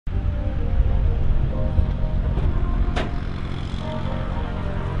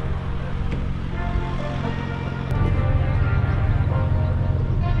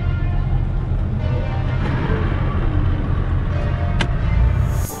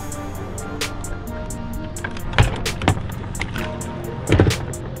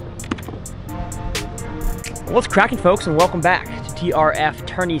What's cracking, folks, and welcome back to TRF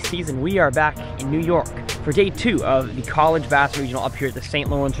tourney season. We are back in New York for day 2 of the College Bass Regional up here at the St.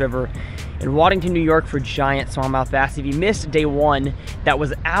 Lawrence River in Waddington, New York for giant smallmouth bass. If you missed day 1, that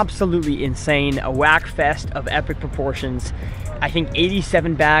was absolutely insane. A whack fest of epic proportions. I think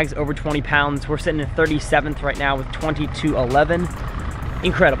 87 bags over 20 pounds. We're sitting in 37th right now with 22.11.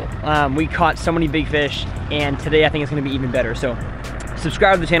 Incredible. We caught so many big fish, and today I think it's going to be even better. So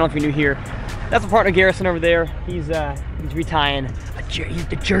subscribe to the channel if you're new here. That's my partner Garrison over there. He's retying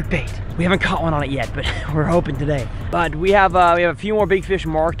the jerk bait. We haven't caught one on it yet, but we're hoping today. But we have a few more big fish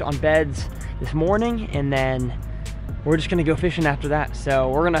marked on beds this morning, and then we're just gonna go fishing after that. So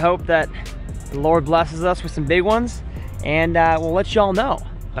we're gonna hope that the Lord blesses us with some big ones, and we'll let y'all know.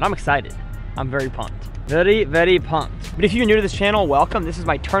 But I'm excited. I'm very pumped. Very, very pumped. But if you're new to this channel, welcome. This is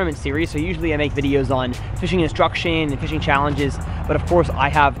my tournament series, so usually I make videos on fishing instruction and fishing challenges, but of course I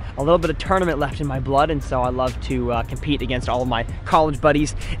have a little bit of tournament left in my blood, and so I love to compete against all of my college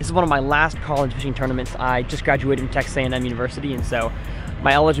buddies. This is one of my last college fishing tournaments. I just graduated from Texas A&M University, and so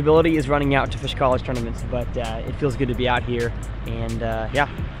my eligibility is running out to fish college tournaments, but it feels good to be out here, and yeah,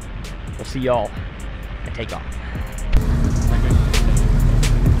 we'll see y'all at takeoff.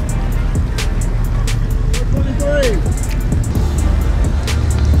 23.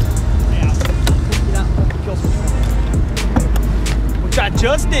 Which I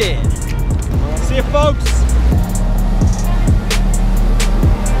just did. See you, folks.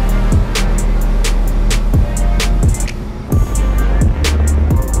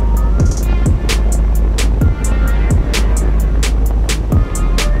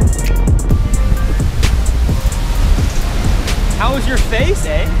 How was your face,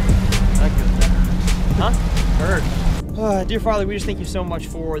 eh? Huh? Hurt. Dear Father, we just thank you so much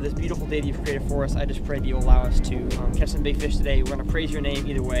for this beautiful day that you've created for us. I just pray that you'll allow us to catch some big fish today. We're going to praise your name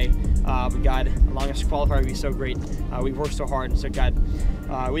either way. But God, allowing us to qualify would be so great. We've worked so hard, and so God,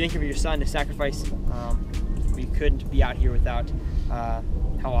 we thank you for your son, the sacrifice. We couldn't be out here without how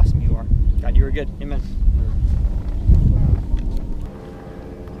awesome you are. God, you are good. Amen.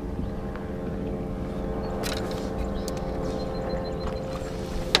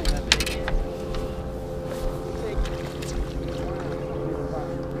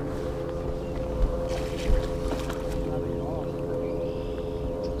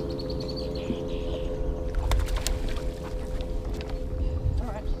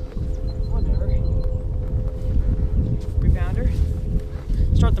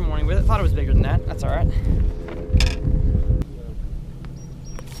 Start the morning with it. Thought it was bigger than that. That's all right.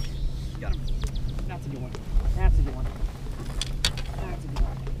 Got him. That's a good one. That's a good one. That's a good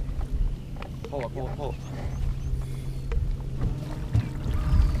one. Pull up, pull up, pull up.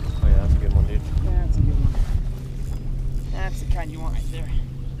 Oh yeah, that's a good one, dude. That's a good one. That's the kind you want right there.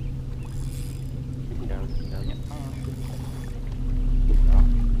 Keep him down. Keep him down. Yep. Oh,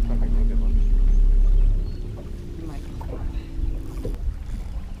 perfect. Real good one.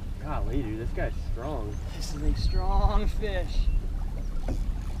 Golly, dude, this guy's strong. This is a strong fish.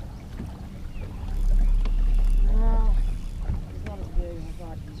 No, he's not as big as I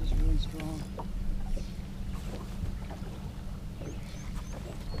thought. He's just really strong.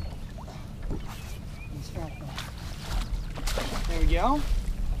 Let's drop that. There we go.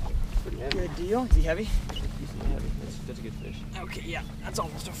 Pretty heavy. Good deal. Is he heavy? Decently heavy. That's a good fish. Okay, yeah, that's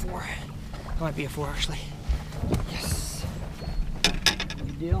almost a 4. That might be a 4 actually. Yes.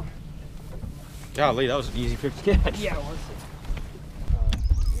 Good deal. Golly, that was an easy fish to catch. Yeah, it was.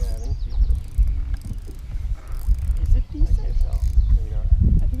 Yeah, I think Is it decent? I can't tell. Maybe not.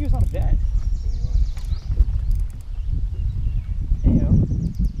 I think he was on a bed. Maybe Heyo.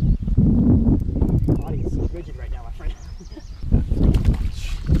 Body is so rigid right now, my friend.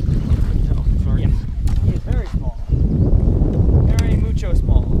 Sorry. Yeah. He is very small. Very mucho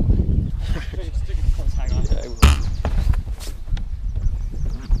small. Stick it close, hang on. Yeah,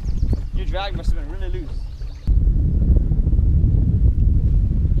 Your drag must have been really loose.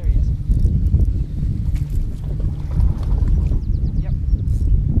 There he is. Yep.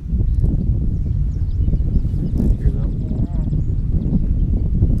 here though.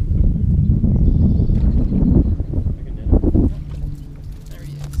 I can do it. There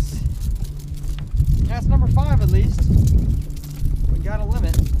he is. That's number 5 at least. We got a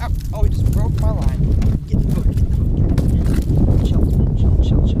limit. Oh, he just broke my line. Get in the boat, get in the boat. Chill, chill,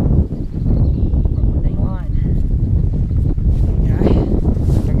 chill, chill. Broke my dang line.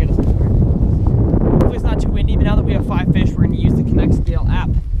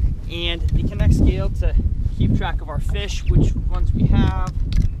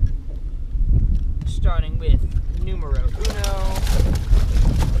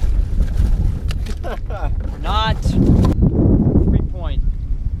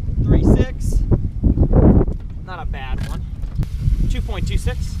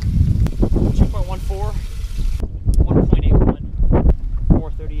 2.26, 2.14, 1.81,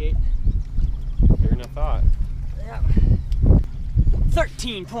 4.38. Bigger than I thought. Yeah.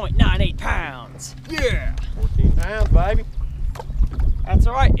 13.98 pounds. Yeah. 14 pounds, baby. That's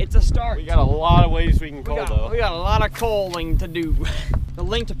all right. It's a start. We got a lot of ways we can cull though. We got a lot of culling to do. The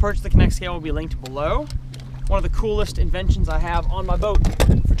link to purchase the Connect scale will be linked below. One of the coolest inventions I have on my boat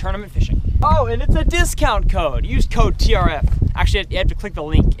for tournament fishing. Oh, and it's a discount code. Use code TRF. Actually, you have to click the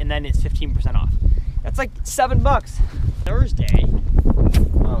link and then it's 15% off. That's like $7. Thursday.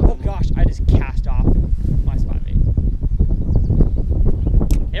 Oh gosh, I just cast off my spot bait.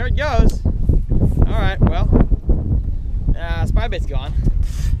 There it goes. All right, well, spy bait's gone.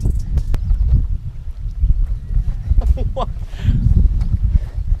 What?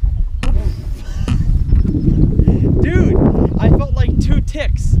 Dude, I felt like 2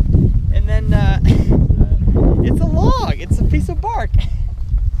 ticks, and then it's a log. It's a piece of bark.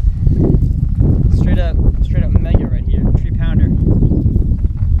 Straight up mega right here, 3-pounder.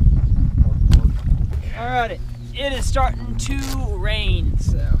 Alright, it is starting to rain,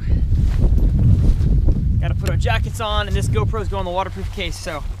 so gotta put our jackets on, and this GoPro's going in the waterproof case,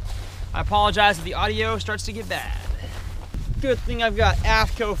 so I apologize if the audio starts to get bad. Good thing I've got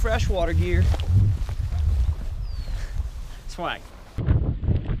AFCO freshwater gear. Swag.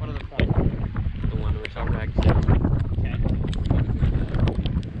 What other point? The one we're talking about. Okay.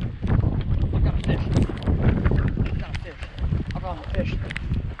 I've got a fish. I've got a fish.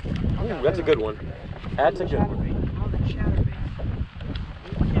 Ooh, that's a good one. That's a good one. On the chatterbait.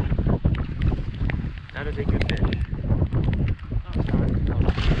 That is a good fish.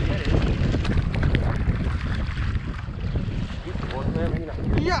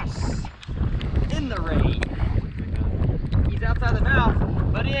 Yes! In the rain. He's outside the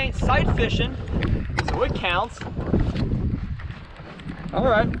mouth, but he ain't sight fishing, so it counts. All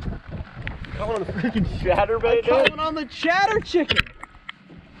right. Coming on the freaking chatterbait, dude. Coming on the chatter chicken.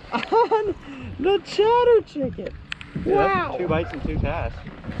 On the chatter chicken. Dude, Wow. that's 2 bites and 2 casts.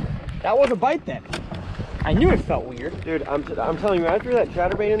 That was a bite then. I knew it felt weird. Dude, I'm telling you, after that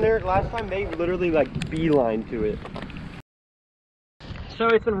chatterbait in there last time, they literally like beeline to it. So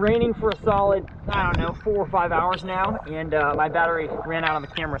it's been raining for a solid, I don't know, 4 or 5 hours now, and my battery ran out on the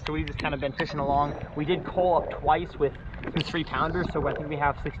camera, so we've just kind of been fishing along. We did cull up twice with some 3-pounders, so I think we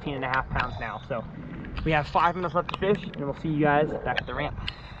have 16.5 pounds now. So we have 5 minutes left to fish, and we'll see you guys back at the ramp.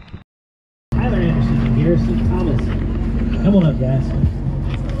 Tyler Anderson, Garrison Thomas. Come on up, guys.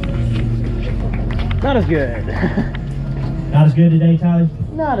 Not as good. Not as good today, Tyler?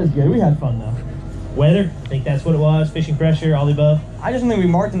 Not as good. We had fun though. Weather, I think that's what it was. Fishing pressure, all the above. I just don't think we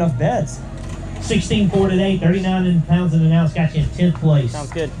marked enough beds. 16.4 today, 39 pounds in an ounce, got you in 10th place. Sounds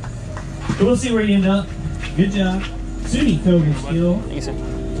good. So we'll see where you end up. Good job. Suni Kogan skill. Thank you, sir.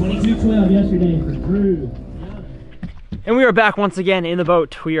 22.12 yesterday for Drew. And we are back once again in the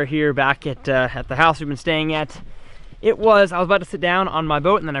boat. We are here back at the house we've been staying at. I was about to sit down on my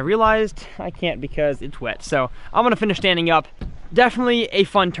boat, and then I realized I can't because it's wet. So I'm gonna finish standing up. Definitely a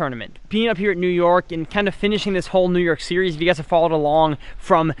fun tournament. Being up here at New York and kind of finishing this whole New York series. If you guys have followed along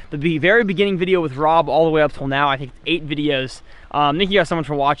from the very beginning video with Rob all the way up till now, I think 8 videos. Thank you guys so much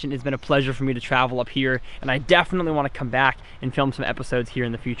for watching. It's been a pleasure for me to travel up here, and I definitely want to come back and film some episodes here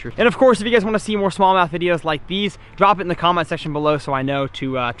in the future. And of course, if you guys want to see more smallmouth videos like these, drop it in the comment section below so I know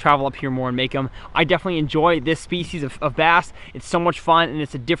to travel up here more and make them. I definitely enjoy this species of bass. It's so much fun, and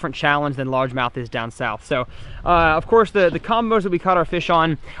it's a different challenge than largemouth is down south. So, of course, the combos that we caught our fish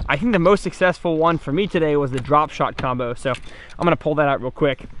on, I think the most successful one for me today was the drop shot combo. So I'm going to pull that out real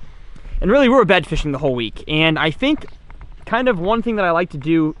quick. And really, we were bed fishing the whole week, and I think kind of one thing that I like to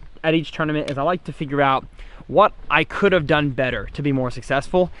do at each tournament is I like to figure out what I could have done better to be more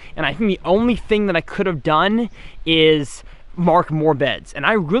successful. And I think the only thing that I could have done is mark more beds. And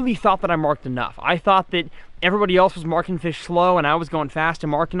I really thought that I marked enough. I thought that everybody else was marking fish slow and I was going fast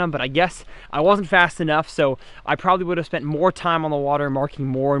and marking them, but I guess I wasn't fast enough, so I probably would have spent more time on the water marking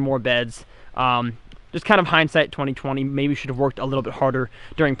more and more beds. Just kind of hindsight 2020, maybe should have worked a little bit harder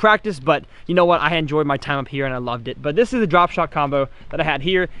during practice, but you know what, I enjoyed my time up here and I loved it. But this is the drop shot combo that I had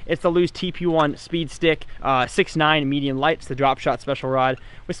here. It's the Lew's TP1 speed stick, 6'9" medium light. It's the drop shot special rod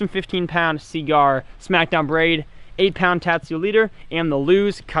with some 15-pound Seagar smackdown braid, 8-pound Tatsu leader, and the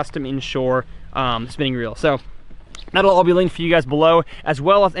Lew's custom inshore spinning reel. So that'll all be linked for you guys below, as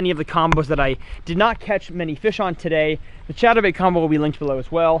well as any of the combos that I did not catch many fish on today. The chatterbait combo will be linked below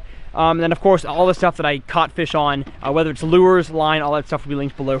as well. And then of course, all the stuff that I caught fish on, whether it's lures, line, all that stuff will be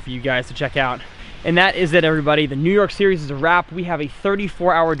linked below for you guys to check out. And that is it, everybody. The New York series is a wrap. We have a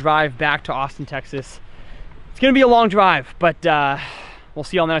 34-hour drive back to Austin, Texas. It's gonna be a long drive, but We'll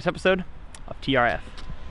see you on the next episode of TRF.